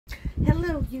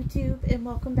Hello YouTube, and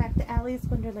welcome back to Allie's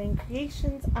Wonderland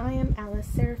Creations. I am Alice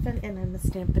Seraphin and I'm a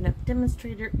Stampin' Up!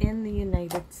 Demonstrator in the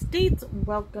United States.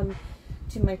 Welcome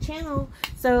to my channel.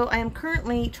 So I am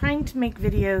currently trying to make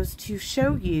videos to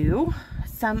show you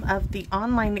some of the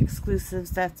online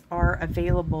exclusives that are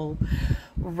available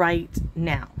right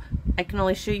now. I can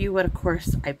only show you what, of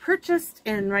course, I purchased,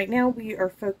 and right now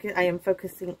I am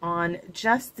focusing on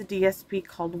just the DSP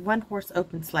called One Horse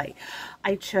Open Sleigh.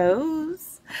 I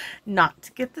chose not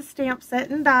to get the stamp set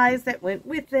and dies that went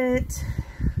with it.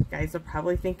 You guys are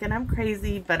probably thinking I'm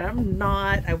crazy, but I'm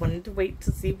not. I wanted to wait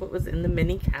to see what was in the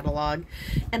mini catalog,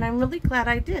 and I'm really glad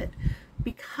I did,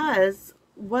 because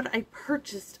what I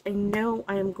purchased, I know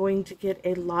I am going to get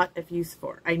a lot of use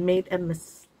for. I made a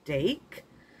mistake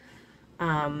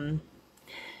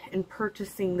in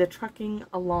purchasing the Trucking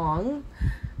Along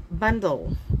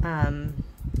bundle.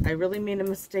 I really made a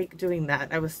mistake doing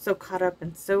that. I was so caught up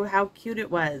in how cute it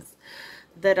was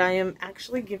that I am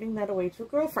actually giving that away to a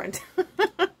girlfriend.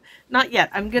 Not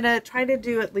yet. I'm gonna try to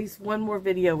do at least one more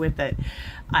video with it.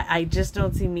 I just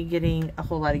don't see me getting a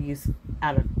whole lot of use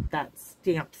out of that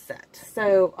stamp set.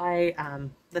 So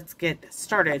let's get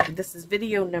started. This is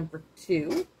video number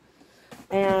 2.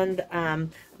 And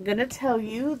I'm going to tell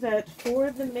you that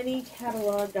for the mini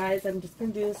catalog, guys, I'm just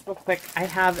going to do this real quick. I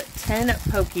have 10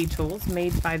 pokey tools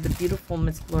made by the beautiful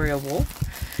Miss Gloria Wolf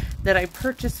that I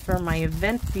purchased for my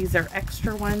event. These are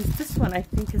extra ones. This one I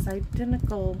think is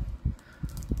identical.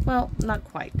 Well, not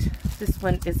quite. This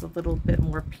one is a little bit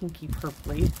more pinky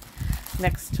purpley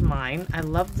next to mine. I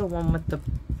love the one with the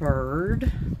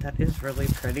bird. That is really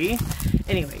pretty.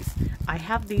 Anyways, I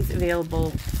have these available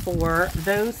for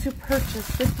those who purchase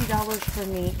 $50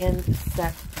 from me in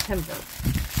September.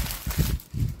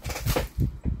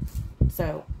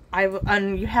 So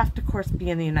you have to, of course, be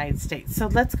in the United States. So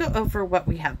let's go over what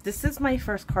we have. This is my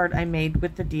first card I made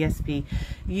with the DSP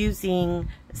using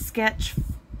sketch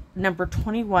number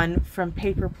 21 from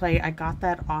Paper Play. I got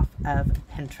that off of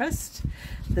Pinterest.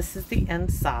 This is the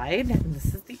inside, and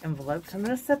this is the envelope. So I'm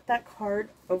going to set that card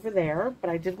over there, but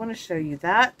I did want to show you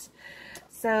that.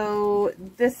 So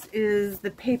this is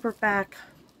the paper pack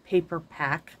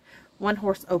One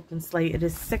Horse Open Sleigh. It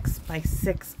is 6 by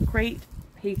 6. Great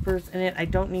papers in it. I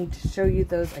don't need to show you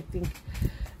those. I think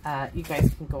you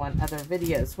guys can go on other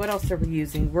videos. What else are we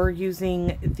using? We're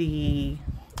using the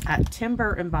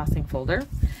timber embossing folder,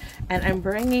 and I'm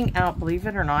bringing out, believe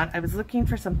it or not, I was looking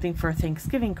for something for a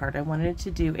Thanksgiving card. I wanted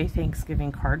to do a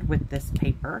Thanksgiving card with this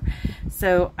paper,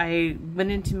 so I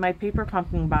went into my paper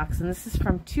pumpkin box, and this is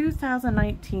from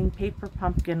 2019 Paper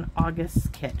Pumpkin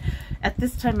August kit. At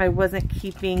this time I wasn't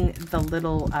keeping the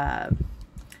little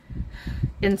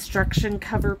instruction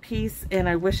cover piece, and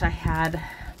I wish I had,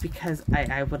 because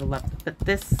I would have loved it, but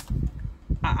this,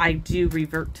 I do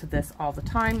revert to this all the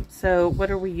time. So what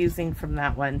are we using from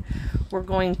that one? We're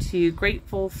going to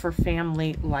Grateful for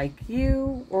Family Like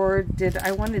You, or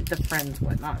I wanted the friends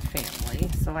one, not family.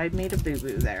 So I made a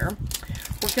boo-boo there.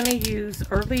 We're going to use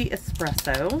Early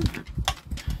Espresso.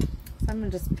 So I'm going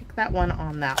to just pick that one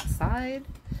on that side.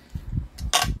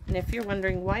 And if you're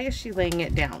wondering, why is she laying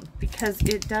it down? Because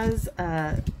it does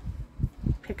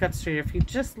pick up straight. If you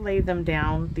just lay them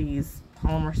down, these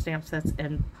polymer stamp sets,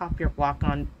 and pop your block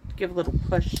on, give a little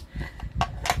push,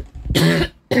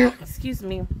 excuse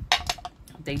me,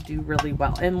 they do really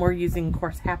well. And we're using, of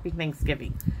course, Happy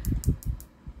Thanksgiving.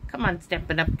 Come on,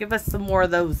 Stampin' Up, give us some more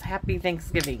of those. Happy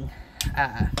Thanksgiving.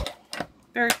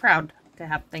 Very proud to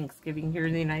have Thanksgiving here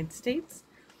in the United States.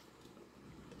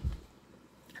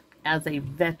 As a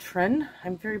veteran,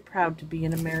 I'm very proud to be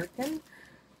an American.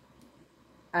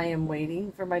 I am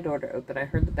waiting for my door to open. I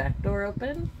heard the back door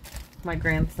open. My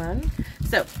grandson.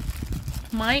 So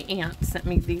my aunt sent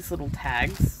me these little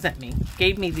tags,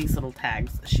 gave me these little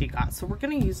tags she got. So we're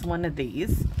going to use one of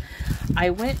these. I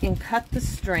went and cut the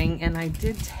string, and I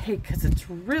did take, because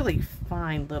it's really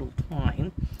fine little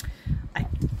twine, I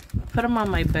put them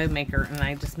on my bow maker, and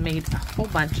I just made a whole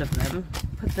bunch of them,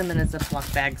 put them in a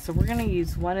Ziploc bag. So we're going to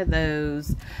use one of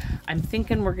those. I'm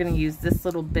thinking we're going to use this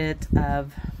little bit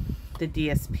of the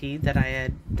DSP that I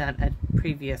had done a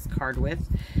previous card with.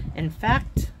 In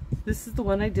fact, this is the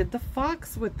one I did the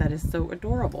fox with. That is so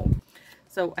adorable.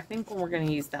 So I think we're going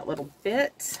to use that little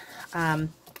bit. We're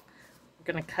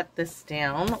going to cut this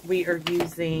down. We are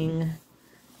using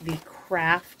the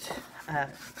craft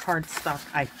cardstock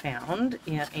I found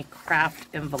in a craft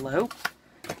envelope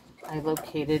I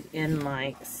located in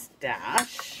my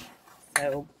stash.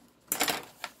 So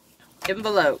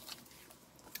envelope,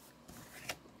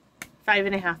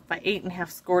 5.5 by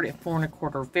 8.5, scored at 4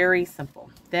 1/4. Very simple.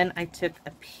 Then I took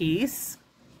a piece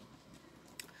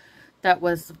that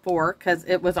was 4, because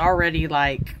it was already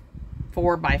like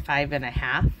 4 by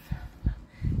 5.5.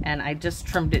 And I just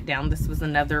trimmed it down. This was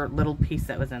another little piece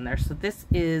that was in there. So this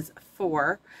is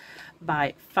 4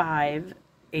 by 5.25.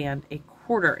 And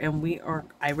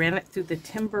I ran it through the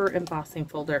timber embossing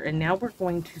folder, and now we're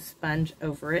going to sponge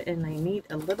over it. And I need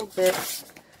a little bit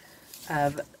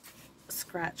of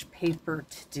scratch paper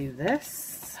to do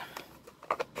this.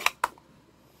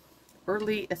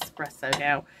 Early espresso.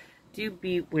 Now, do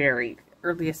be wary.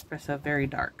 Early espresso, very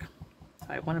dark. So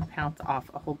I want to pounce off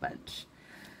a whole bunch.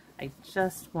 I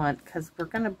just want, because we're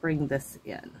going to bring this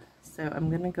in. So I'm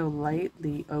going to go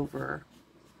lightly over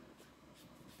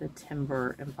the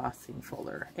timber embossing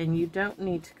folder. And you don't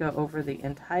need to go over the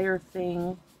entire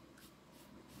thing.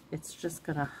 It's just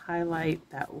going to highlight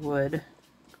that wood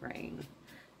grain.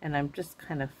 And I'm just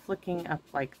kind of flicking up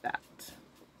like that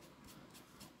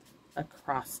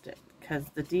across it, because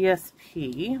the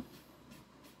DSP,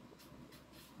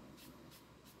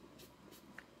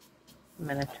 I'm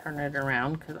going to turn it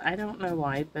around because I don't know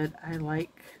why, but I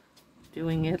like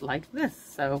doing it like this.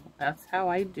 So that's how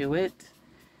I do it.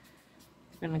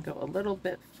 I'm going to go a little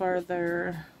bit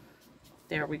further.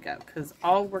 There we go. Because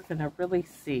all we're going to really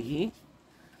see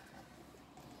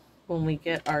when we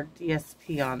get our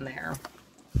DSP on there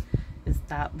is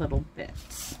that little bit.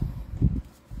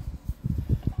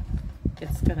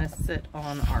 It's going to sit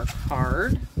on our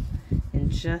card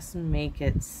and just make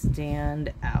it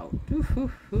stand out.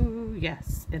 Ooh,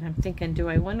 yes. And I'm thinking, do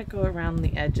I want to go around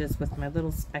the edges with my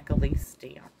little speckly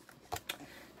stamp?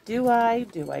 Do I?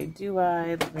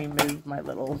 Let me move my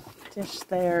little dish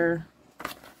there.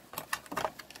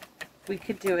 We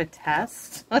could do a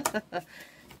test.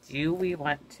 Do we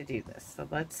want to do this? So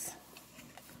let's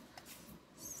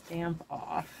stamp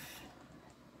off.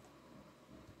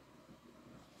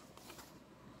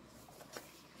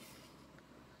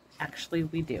 Actually,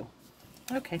 we do.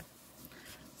 Okay.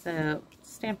 So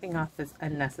stamping off is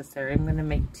unnecessary. I'm going to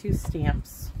make 2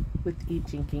 stamps with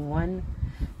each inking. 1,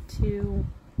 2,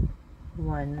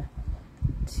 1,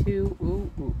 2.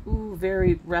 Ooh,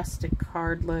 very rustic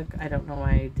card look. I don't know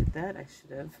why I did that. I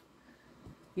should have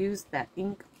used that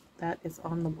ink that is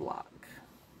on the block.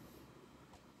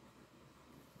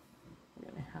 I'm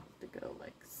going to have to go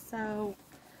like so.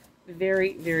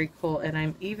 Very, very cool. And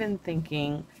I'm even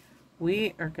thinking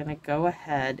we are going to go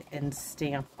ahead and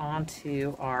stamp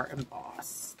onto our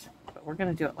embossed. But we're going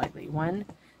to do it lightly. 1,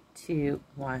 2,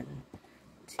 1,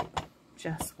 2.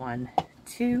 Just 1,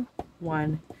 2,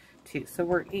 1, 2. So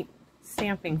we're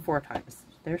stamping 4 times.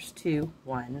 There's 2,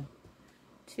 1,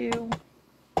 2.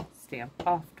 Stamp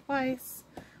off twice.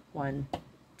 1,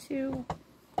 2.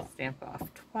 Stamp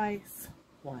off twice.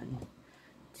 1,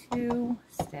 2.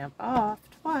 Stamp off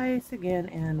twice again.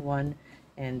 And 1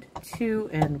 and 2,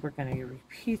 and we're going to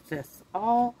repeat this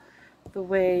all the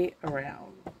way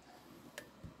around.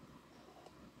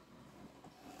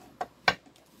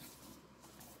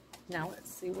 Now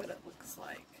let's see what it looks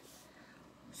like.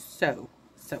 So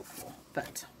cool,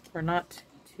 but we're not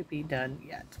to be done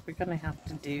yet. We're going to have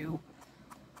to do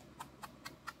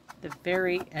the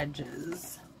very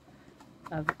edges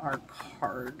of our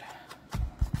card.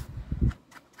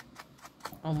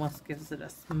 Almost gives it a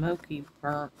smoky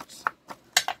burnt.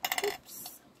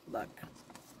 Oops, look.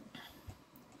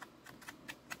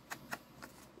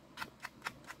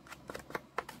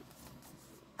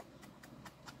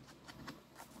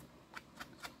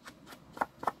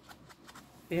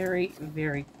 Very,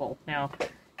 very cool. Now,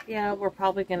 yeah, we're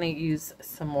probably going to use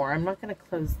some more. I'm not going to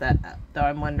close that up, though.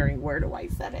 I'm wondering, where do I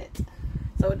set it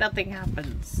so nothing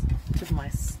happens to my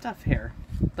stuff here.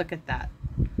 Look at that.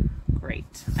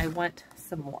 Great. I want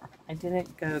some more. I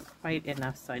didn't go quite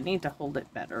enough, so I need to hold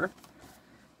it better.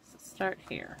 So start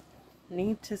here.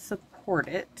 Need to support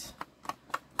it.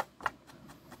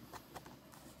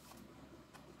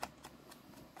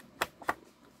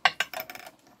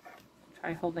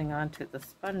 Try holding on to the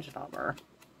sponge dauber.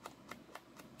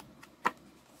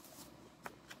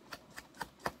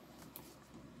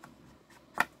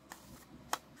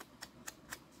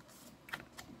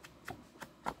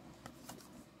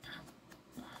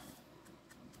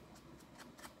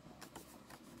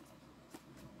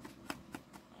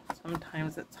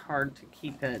 Sometimes it's hard to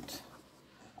keep it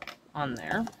on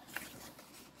there.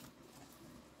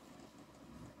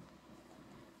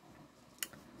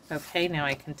 Okay, now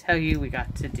I can tell you we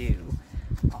got to do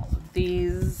all of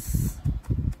these.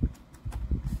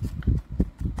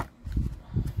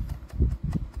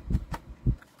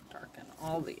 Darken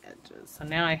all the edges. So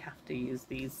now I have to use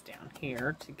these down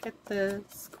here to get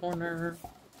this corner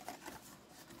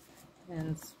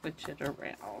and switch it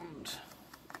around.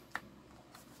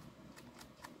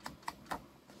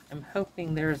 I'm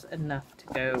hoping there's enough to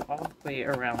go all the way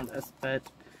around this,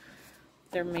 but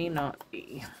there may not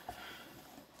be.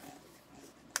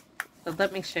 But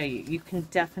let me show you. You can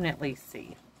definitely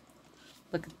see.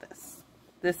 Look at this.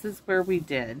 This is where we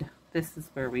did. This is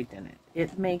where we didn't.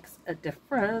 It makes a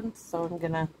difference. So I'm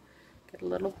going to get a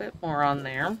little bit more on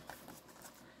there,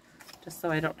 just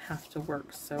so I don't have to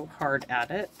work so hard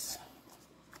at it.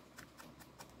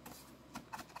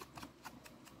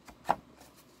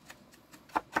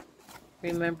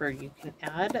 Remember, you can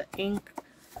add ink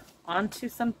onto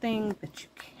something, but you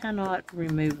cannot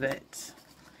remove it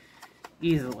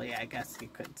easily, I guess you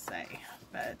could say.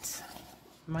 But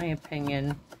in my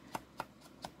opinion,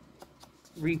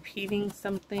 repeating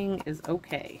something is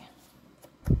okay.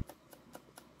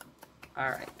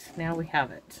 Alright, now we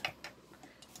have it.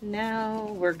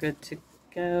 Now we're good to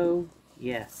go.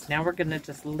 Yes, now we're going to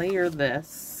just layer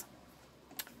this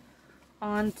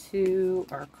onto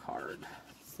our card.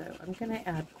 So I'm going to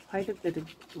add quite a bit of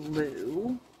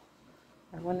glue.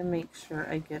 I want to make sure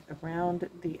I get around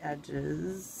the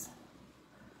edges.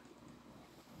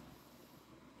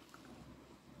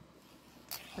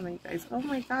 And you guys, oh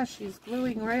my gosh, she's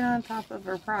gluing right on top of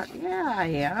her product. Yeah, I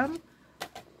am.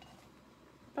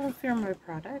 Don't fear my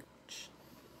product.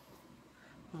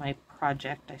 My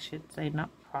project, I should say, not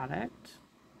product.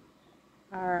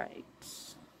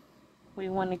 Alright. We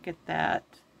want to get that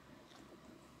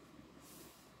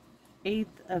 1/8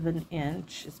 of an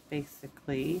inch, is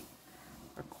basically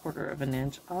a 1/4 of an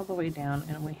inch, all the way down,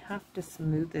 and we have to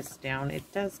smooth this down.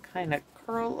 It does kind of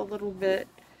curl a little bit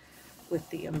with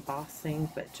the embossing,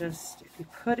 but just if you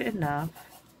put enough,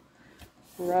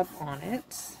 rub on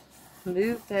it,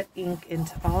 move that ink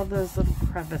into all those little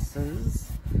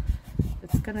crevices,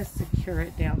 it's going to secure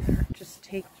it down there. Just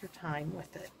take your time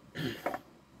with it.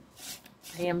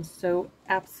 I am so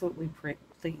absolutely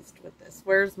pleased with this.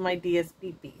 Where's my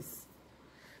DSP piece?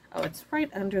 Oh, it's right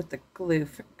under the glue,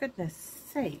 for goodness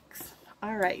sakes.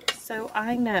 Alright, so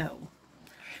I know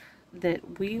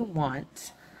that we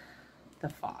want the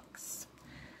fox.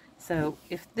 So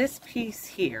if this piece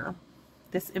here,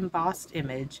 this embossed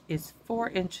image, is 4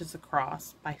 inches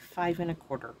across by 5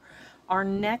 1/4, our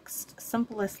next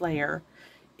simplest layer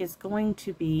is going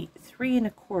to be 3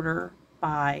 1/4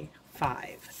 by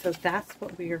 5. So that's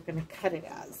what we are going to cut it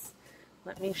as.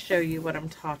 Let me show you what I'm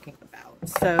talking about.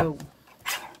 So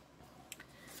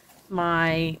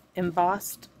my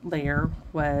embossed layer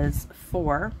was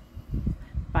 4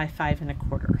 by 5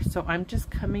 1/4. So I'm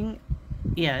just coming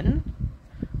in,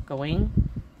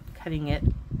 cutting it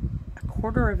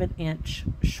 1/4 of an inch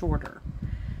shorter.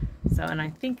 So, and I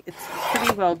think it's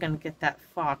pretty well going to get that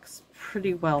fox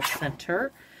pretty well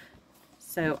center.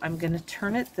 So I'm going to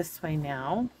turn it this way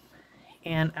now,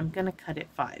 and I'm going to cut it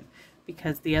 5,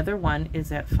 because the other one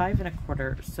is at 5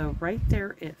 1/4. So right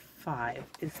there at 5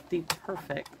 is the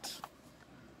perfect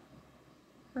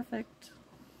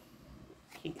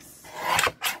piece.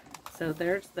 So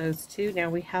there's those two. Now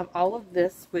we have all of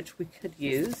this, which we could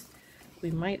use.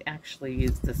 We might actually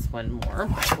use this one more,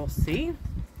 but we'll see.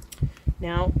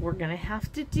 Now we're going to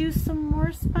have to do some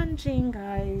more sponging,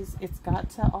 guys. It's got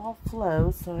to all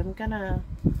flow, so I'm going to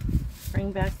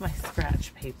bring back my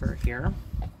scratch paper here.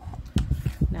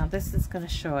 Now this is going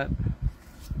to show up.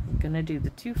 I'm going to do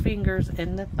the 2 fingers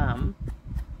and the thumb.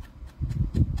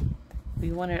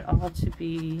 We want it all to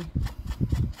be,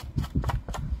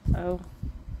 oh,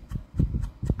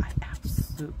 I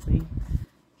absolutely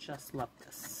just love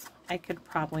this. I could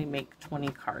probably make 20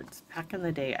 cards. Back in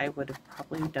the day, I would have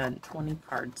probably done 20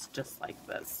 cards just like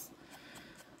this.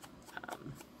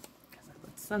 Because I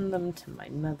would send them to my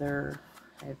mother.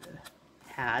 I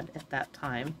had at that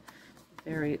time a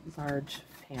very large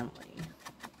family.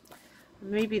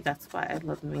 Maybe that's why I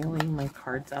love mailing my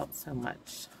cards out so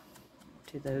much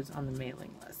to those on the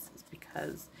mailing list, is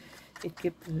because it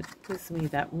gives me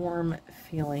that warm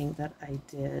feeling that I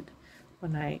did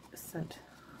when I sent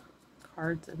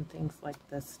cards and things like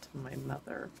this to my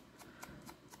mother.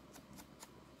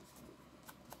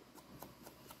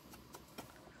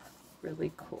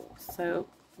 Really cool. So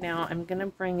now I'm going to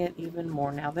bring it even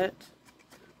more. Now that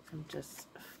I'm just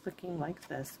flicking like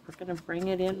this, we're going to bring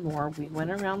it in more. We went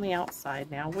around the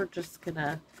outside. Now we're just going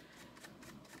to,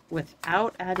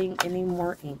 without adding any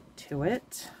more ink to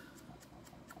it,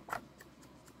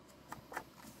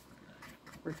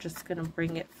 we're just going to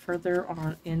bring it further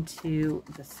on into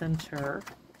the center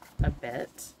a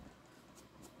bit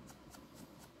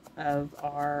of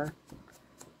our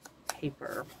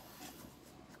paper.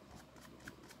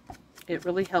 It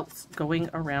really helps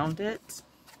going around it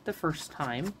the first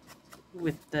time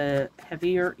with the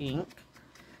heavier ink,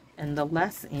 and the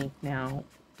less ink now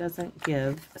doesn't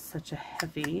give such a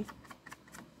heavy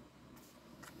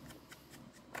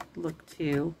look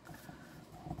to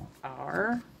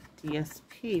our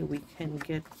DSP. We can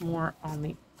get more on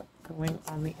the going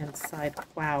on the inside.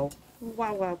 Wow.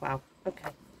 Wow, wow, wow.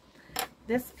 Okay.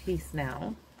 This piece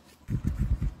now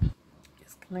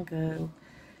is going to go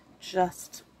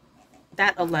just,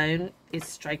 that alone is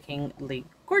strikingly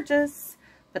gorgeous,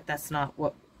 but that's not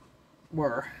what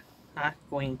we're not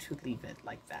going to leave it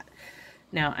like that.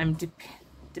 Now I'm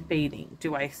debating,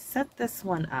 do I set this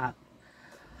one up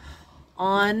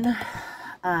on,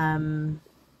 I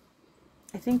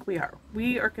think we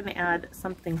are going to add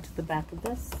something to the back of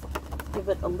this, give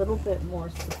it a little bit more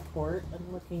support.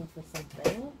 I'm looking for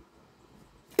something.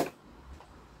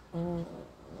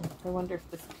 I wonder if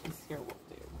this piece here will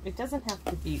do. It doesn't have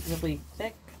to be really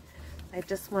thick. I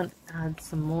just want to add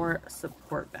some more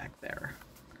support back there.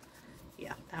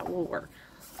 Yeah, that will work.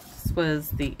 This was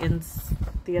the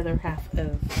other half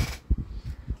of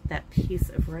that piece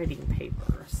of writing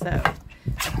paper. So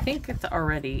I think it's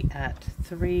already at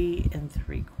 3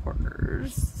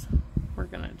 3/4. We're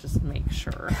gonna just make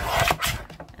sure.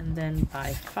 And then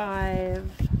by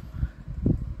 5.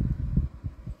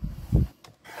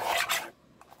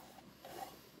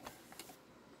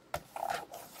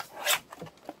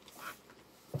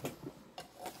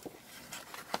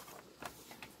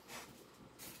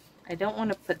 I don't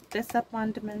want to put this up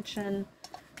on dimension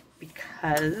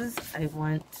because I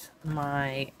want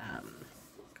my,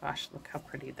 gosh, look how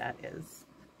pretty that is.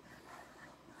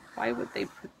 Why would they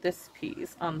put this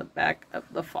piece on the back of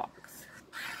the fox?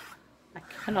 I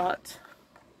cannot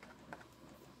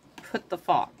put the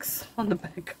fox on the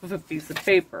back of a piece of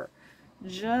paper.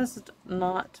 Just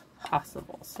not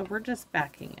possible. So we're just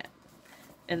backing it.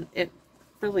 And it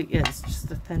really is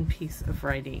just a thin piece of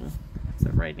writing. It's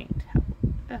a writing tablet.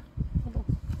 Little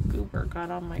goober got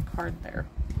on my card there.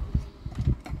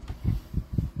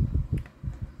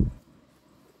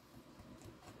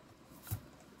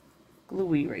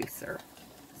 Glue eraser.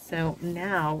 So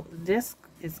now this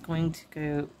is going to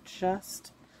go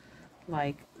just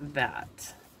like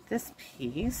that. This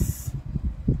piece,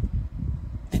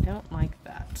 I don't like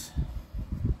that.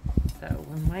 So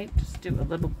we might just do a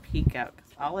little peek out,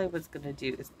 because all I was going to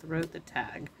do is throw the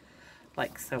tag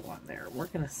like so on there. We're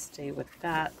going to stay with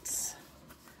that.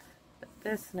 But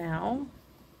this now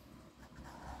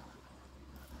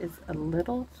is a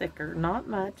little thicker, not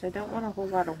much. I don't want a whole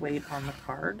lot of weight on the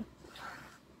card.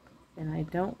 And I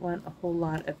don't want a whole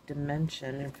lot of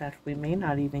dimension. In fact, we may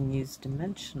not even use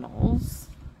dimensionals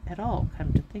at all,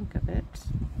 come to think of it.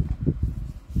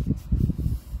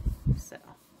 So.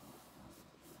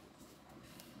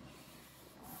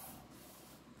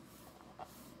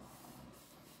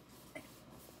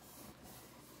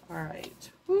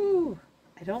 Alright. Woo!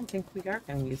 I don't think we are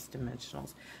going to use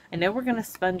dimensionals. I know we're going to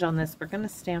sponge on this. We're going to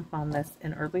stamp on this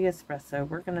in early espresso.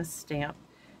 We're going to stamp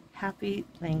Happy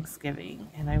Thanksgiving.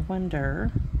 And I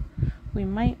wonder, we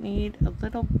might need a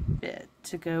little bit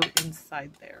to go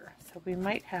inside there. So we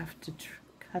might have to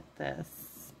cut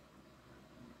this.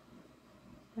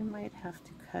 We might have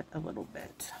to cut a little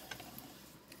bit.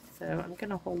 So I'm going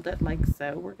to hold it like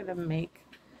so. We're going to make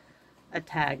a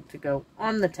tag to go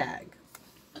on the tag.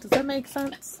 Does that make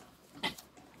sense?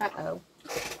 Uh-oh.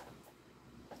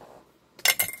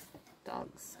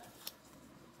 Dogs.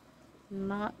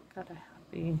 Not gonna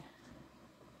happy.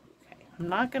 Okay, I'm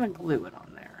not gonna glue it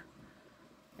on there.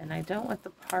 And I don't want the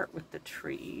part with the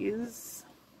trees.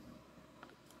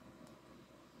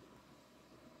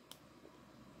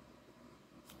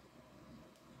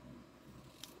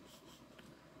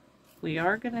 We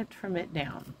are gonna trim it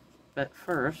down, but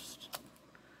first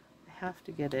I have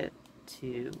to get it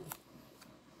to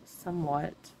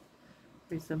somewhat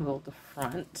resemble the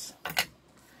front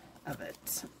of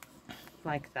it,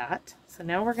 like that. So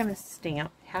now we're going to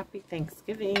stamp Happy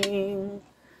Thanksgiving.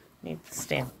 Need to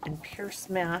stamp in Pierce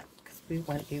Matte because we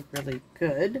want a really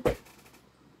good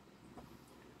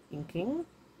inking.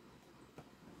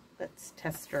 Let's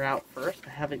test her out first.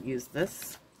 I haven't used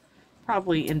this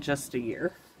probably in just a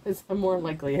year. It's more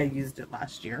likely I used it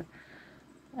last year.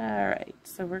 Alright,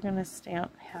 so we're going to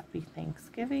stamp Happy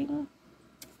Thanksgiving.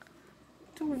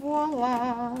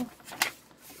 Voila!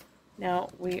 Now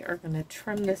we are going to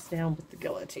trim this down with the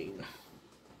guillotine.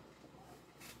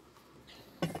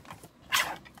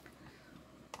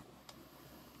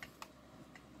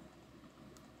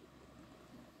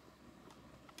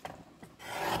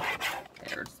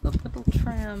 There's the little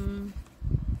trim.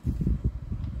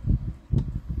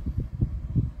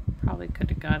 Probably could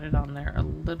have got it on there a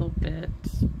little bit.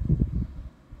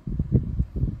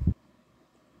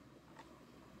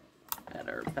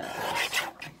 Better, but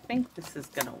I think this is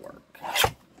going to work.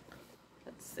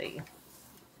 Let's see.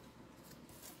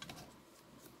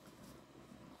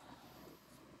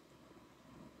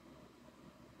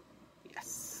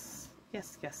 Yes.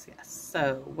 Yes, yes, yes.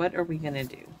 So what are we going to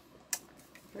do?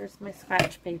 Here's my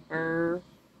scratch paper.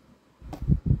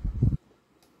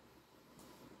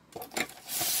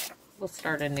 We'll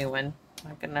start a new one.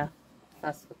 I'm not going to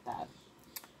fuss with that.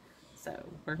 So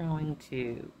we're going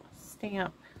to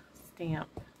stamp, stamp,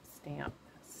 stamp,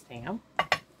 stamp.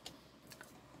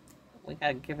 We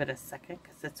gotta give it a second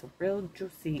because it's a real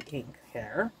juicy ink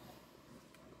here.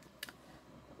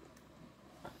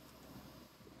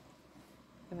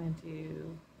 I'm gonna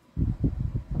do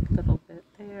a little bit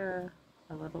there,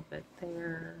 a little bit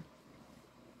there.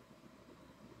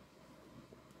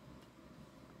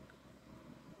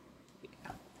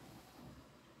 Yeah.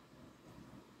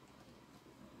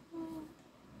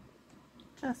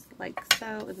 Just like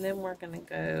so, and then we're gonna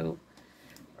go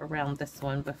around this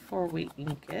one before we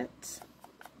ink it.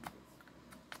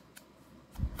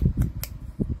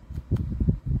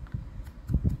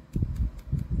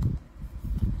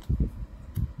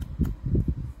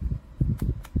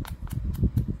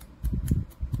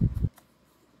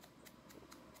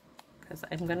 Because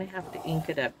I'm going to have to ink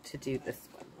it up to do this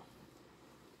one.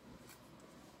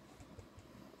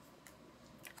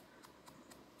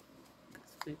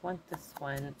 Because we want this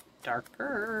one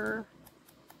darker.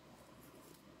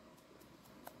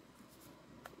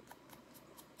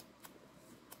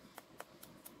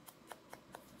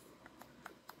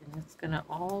 It's going to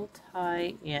all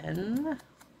tie in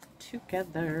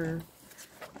together.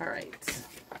 All right.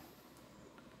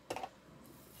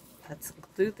 Let's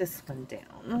glue this one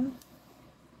down.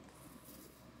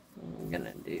 I'm going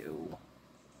to do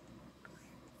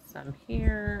some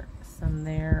here, some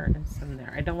there, and some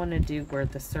there. I don't want to do where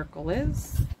the circle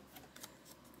is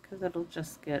because it'll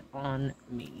just get on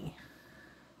me.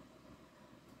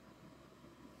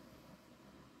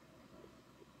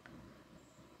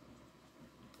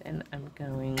 And I'm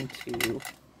going to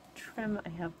trim. I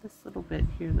have this little bit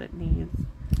here that needs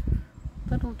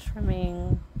little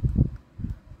trimming.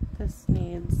 This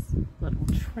needs little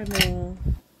trimming.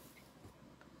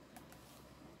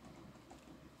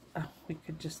 Oh, we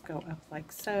could just go up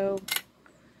like so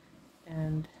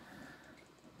and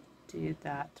do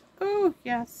that. Oh,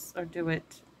 yes, or do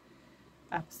it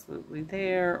absolutely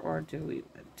there, or do we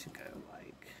want to go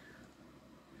like...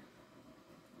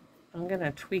 I'm going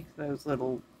to tweak those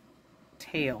little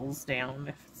tails down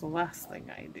if it's the last thing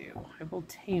I do. I will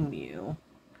tame you.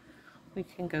 We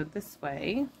can go this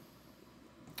way,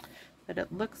 but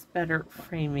it looks better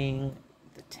framing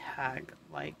the tag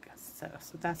like so.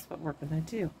 So that's what we're going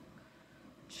to do.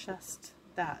 Just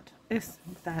that.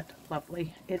 Isn't that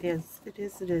lovely? It is, it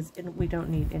is, it is, and we don't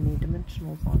need any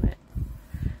dimensionals on it.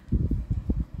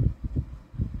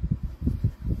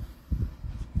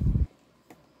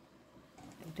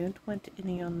 I don't want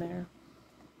any on there.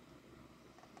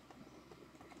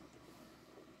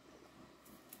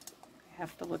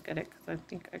 Have to look at it because I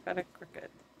think I got it crooked.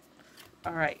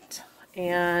 All right,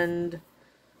 and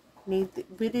need the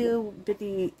itty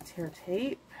bitty tear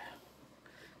tape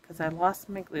because I lost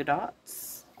my glue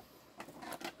dots,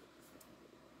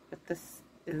 but this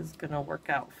is gonna work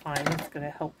out fine. It's gonna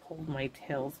help hold my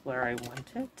tails where I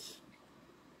want it.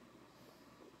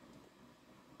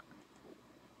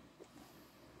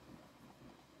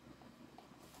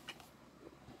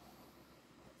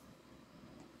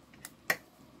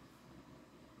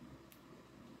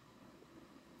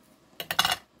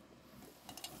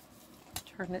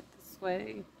 Turn it this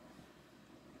way.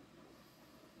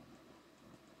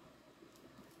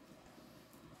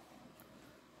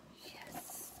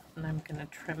 Yes. And I'm going to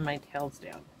trim my tails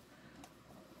down.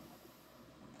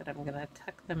 But I'm going to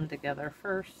tuck them together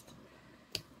first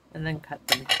and then cut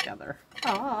them together.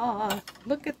 Ah,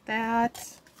 look at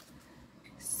that.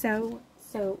 So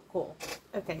cool.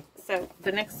 Okay, so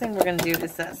the next thing we're going to do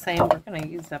is that same. We're going to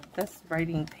use up this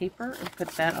writing paper and put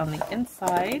that on the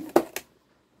inside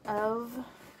of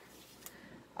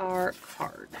our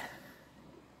card.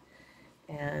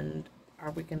 And are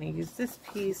we going to use this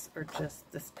piece or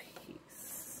just this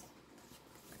piece?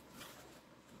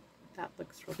 That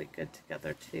looks really good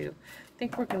together too. I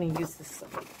think we're going to use this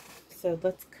one. So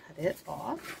let's cut it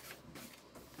off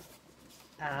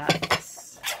at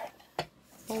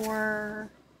 4,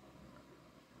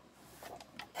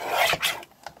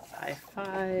 5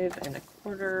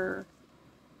 1/4.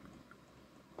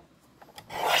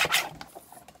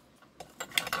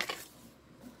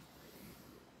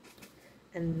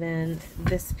 And then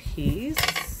this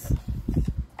piece,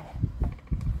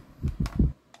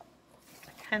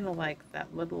 I kind of like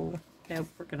that little Nope,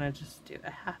 we're going to just do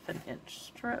a 1/2 inch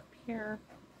strip here.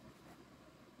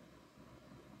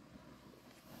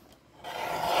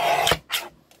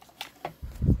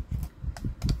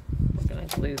 We're going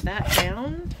to glue that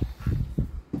down.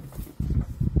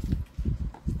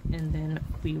 And then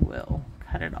we will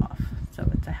cut it off. So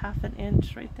it's a 1/2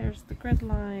 inch, right there's the grid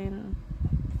line.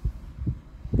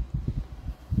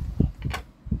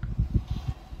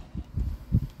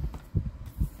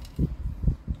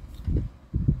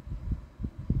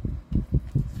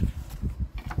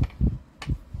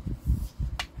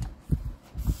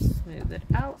 Smooth it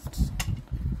out.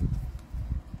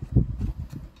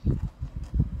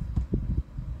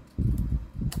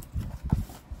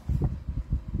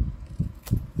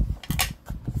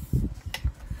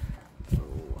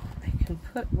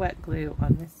 Put wet glue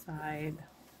on this side.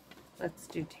 Let's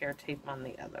do tear tape on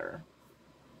the other.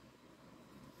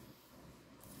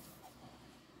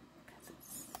 Because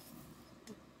it's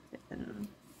thin.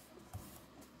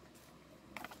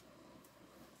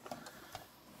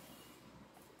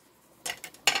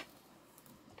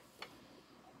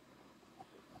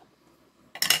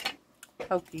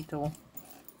 Pokey tool.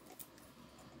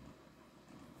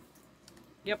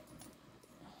 Yep.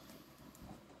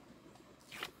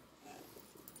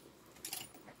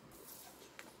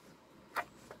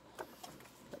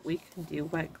 We can do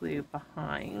wet glue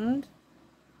behind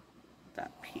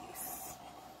that piece.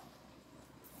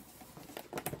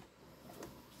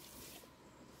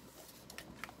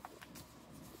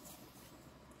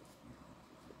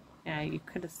 Now you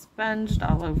could have sponged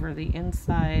all over the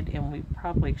inside, and we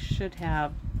probably should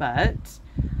have, but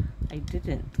I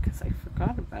didn't because I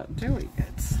forgot about doing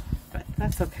it, but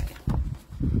that's okay.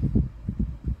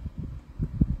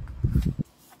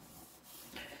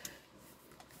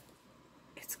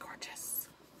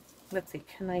 Let's see,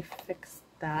 can I fix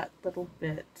that little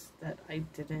bit that I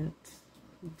didn't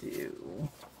do?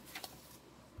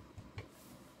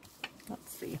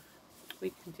 Let's see,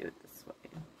 we can do it this way.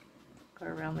 Go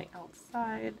around the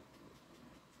outside.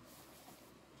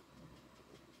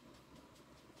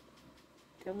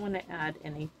 Don't want to add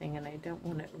anything, and I don't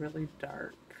want it really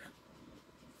dark.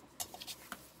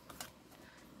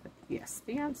 But yes,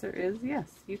 the answer is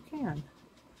yes, you can.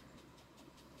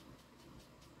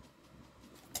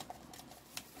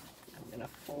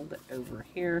 Fold it over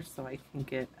here so I can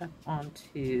get up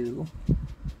onto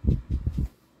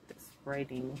this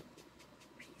writing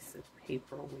piece of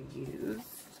paper we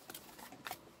used.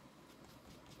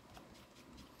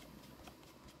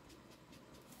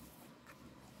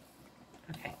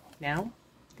 Okay, now I'm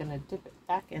going to dip it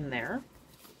back in there.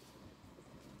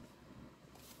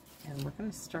 And we're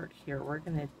going to start here. We're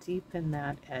going to deepen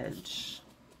that edge.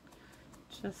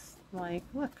 Just like,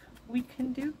 look, we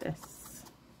can do this.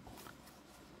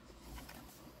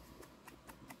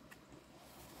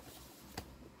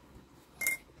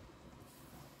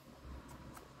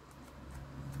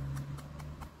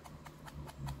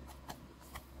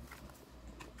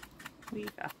 We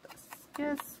got this.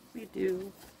 Yes, we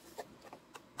do.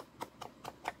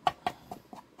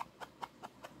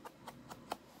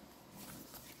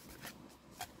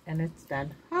 And it's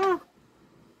done. Ah,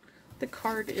 the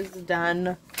card is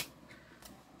done.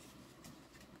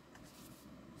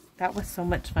 That was so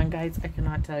much fun, guys. I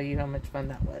cannot tell you how much fun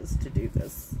that was to do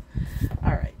this.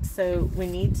 All right, so we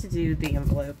need to do the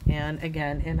envelope. And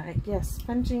again, yes,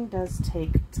 sponging does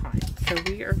take time. So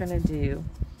we are going to do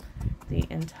the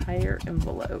entire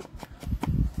envelope.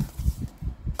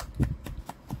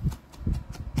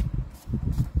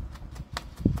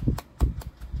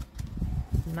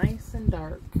 Nice and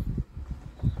dark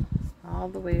all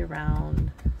the way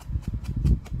around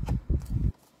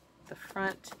the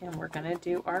front, and we're going to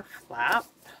do our flap.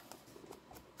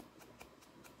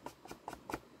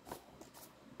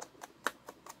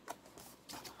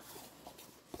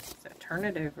 So turn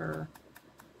it over.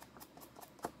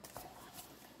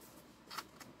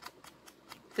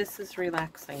 This is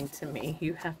relaxing to me.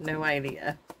 You have no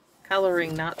idea.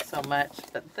 Coloring, not so much,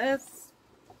 but this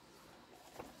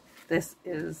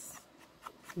is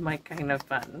my kind of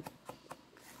fun.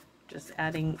 Just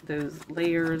adding those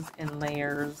layers and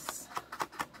layers.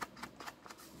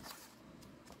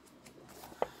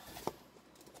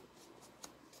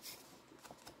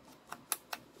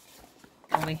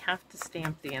 And we have to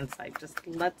stamp the inside. Just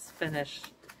let's finish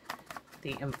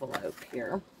the envelope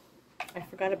here. I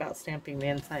forgot about stamping the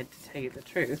inside, to tell you the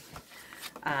truth.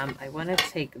 I want to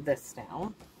take this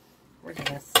now. We're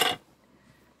going to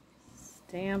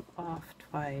stamp off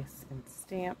twice and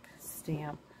stamp,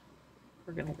 stamp.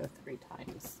 We're going to go 3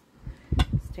 times.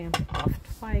 Stamp off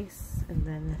twice and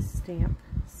then stamp,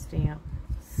 stamp,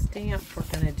 stamp.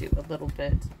 We're going to do a little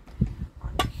bit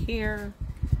on here.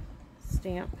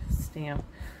 Stamp, stamp,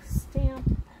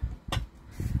 stamp.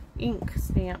 Ink,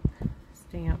 stamp,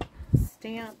 stamp,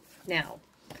 stamp. Now,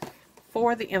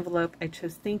 for the envelope, I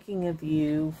chose Thinking of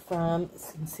You from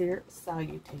Sincere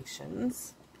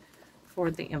Salutations for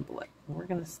the envelope. We're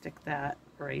going to stick that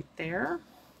right there.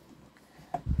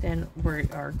 Then we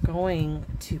are going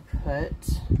to put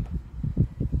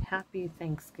Happy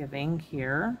Thanksgiving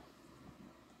here,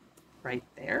 right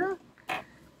there.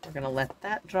 We're going to let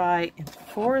that dry. And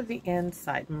for the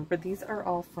inside, remember these are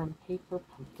all from Paper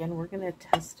Pumpkin. We're going to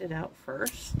test it out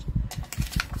first.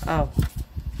 Oh,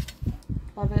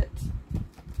 love it.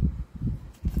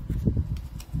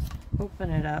 Open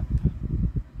it up.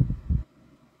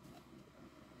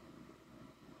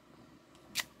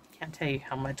 Can't tell you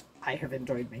how much I have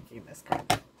enjoyed making this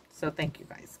card. So thank you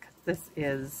guys, because this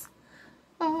is,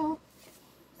 oh,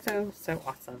 so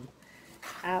awesome.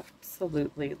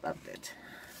 Absolutely loved it.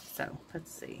 So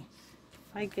let's see.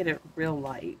 If I get it real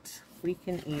light, we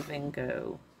can even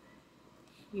go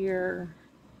here,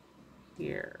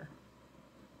 here.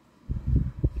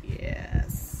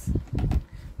 Yes.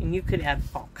 And you could add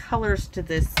fall colors to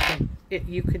this. And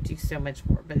you could do so much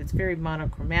more, but it's very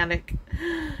monochromatic.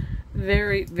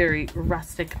 Very, very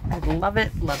rustic. I love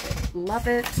it, love it, love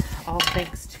it. All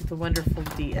thanks to the wonderful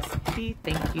DSP.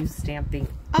 Thank you, Stamping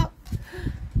Up.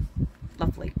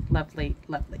 Lovely, lovely,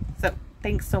 lovely. So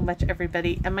thanks so much,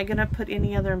 everybody. Am I going to put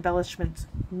any other embellishments?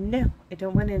 No, I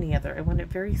don't want any other. I want it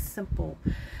very simple.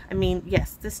 I mean,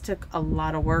 yes, this took a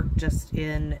lot of work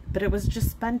but it was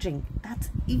just sponging.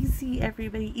 That's easy,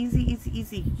 everybody. Easy, easy,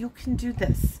 easy. You can do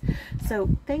this. So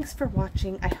thanks for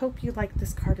watching. I hope you liked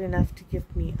this card enough to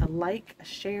give me a like, a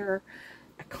share,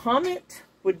 a comment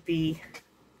would be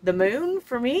the moon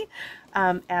for me,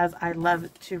 as I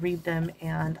love to read them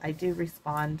and I do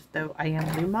respond, though I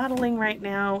am remodeling right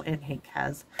now and Hank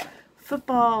has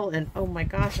football and oh my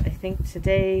gosh, I think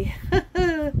today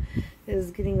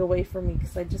is getting away from me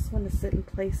because I just want to sit and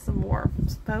play some more.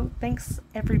 So thanks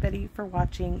everybody for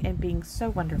watching and being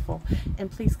so wonderful, and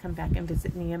please come back and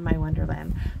visit me in my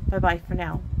wonderland. Bye bye for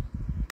now.